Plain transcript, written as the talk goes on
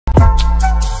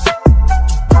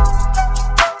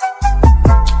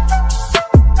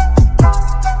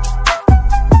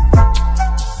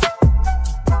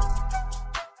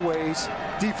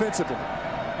defensively.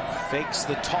 Fakes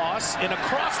the toss and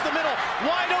across the middle.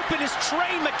 Wide open is Tre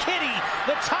McKitty,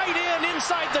 the tight end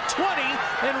inside the 20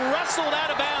 and wrestled out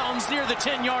of bounds near the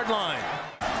 10-yard line.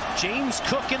 James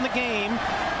Cook in the game.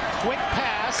 Quick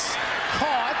pass.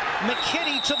 Caught.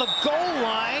 McKitty to the goal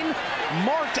line.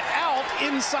 Marked out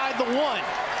inside the 1.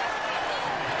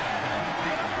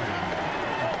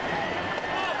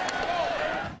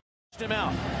 Him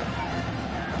out.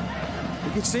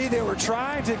 You can see they were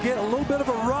trying to get a little bit of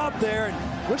a rub there,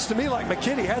 and looks to me like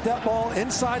McKitty had that ball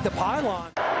inside the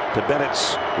pylon. To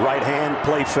Bennett's right hand,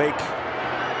 play fake.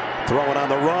 Throwing on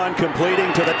the run,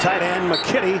 completing to the tight end,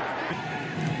 McKitty.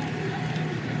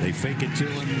 They fake it to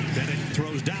him. Bennett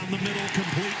throws down the middle,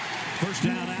 complete. First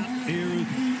down out here.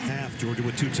 Half. Georgia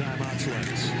with 2 timeouts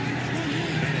left.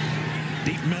 Bennett,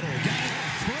 deep middle. Got it.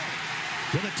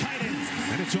 Throw to the tight end.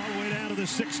 And it's all the way down to the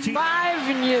 16. 5,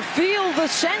 and you feel the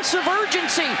sense of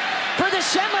urgency for the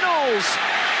Seminoles.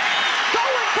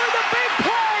 Going for the big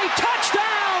play.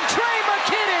 Touchdown, Tre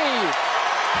McKitty.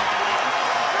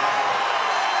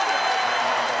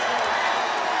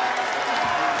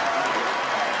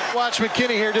 Watch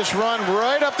McKinney here just run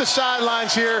right up the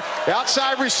sidelines here. The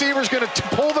outside receiver's going to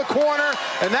pull the corner,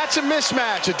 and that's a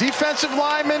mismatch. A defensive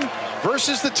lineman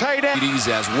versus the tight end. As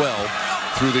well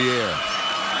through the air.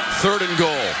 3rd and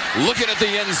goal. Looking at the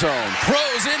end zone.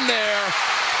 Throws in there,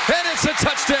 and it's a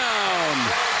touchdown.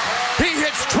 He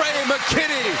hits Tre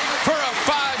McKitty for a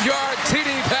 5-yard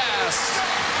TD pass.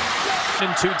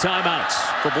 And 2 timeouts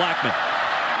for Blackman.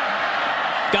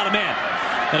 Got a man.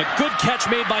 And a good catch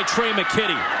made by Tre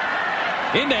McKitty.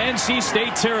 Into NC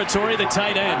State territory, the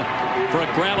tight end for a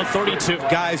grab of 32.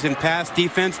 Guys in pass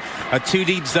defense, a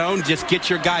 2-deep zone, just get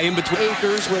your guy in between.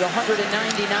 Akers with 199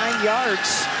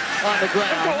 yards on the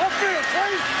ground.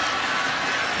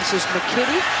 This is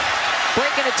McKitty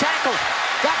breaking a tackle.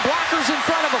 Got blockers in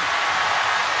front of him.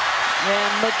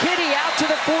 And McKitty out to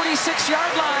the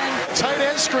 46-yard line. Tight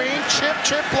end screen,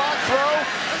 chip, block, throw.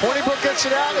 Hornibrook gets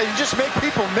it out, and you just make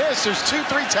people miss. There's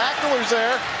 2-3 tacklers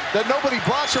there that nobody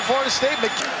blocks for Florida State.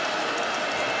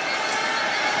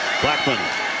 Blackman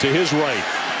to his right.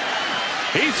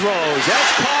 He throws.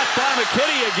 That's caught by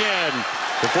McKitty again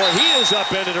before he is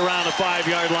upended around the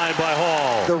 5-yard line by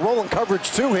Hall. They're rolling coverage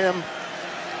to him.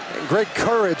 And great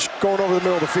courage going over the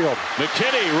middle of the field.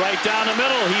 McKitty right down the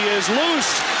middle. He is loose.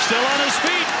 Still on his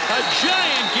feet. A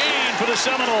giant gain for the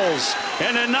Seminoles.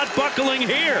 And they're not buckling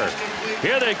here.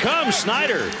 Here they come.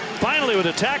 Snyder finally with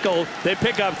a tackle. They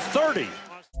pick up 30.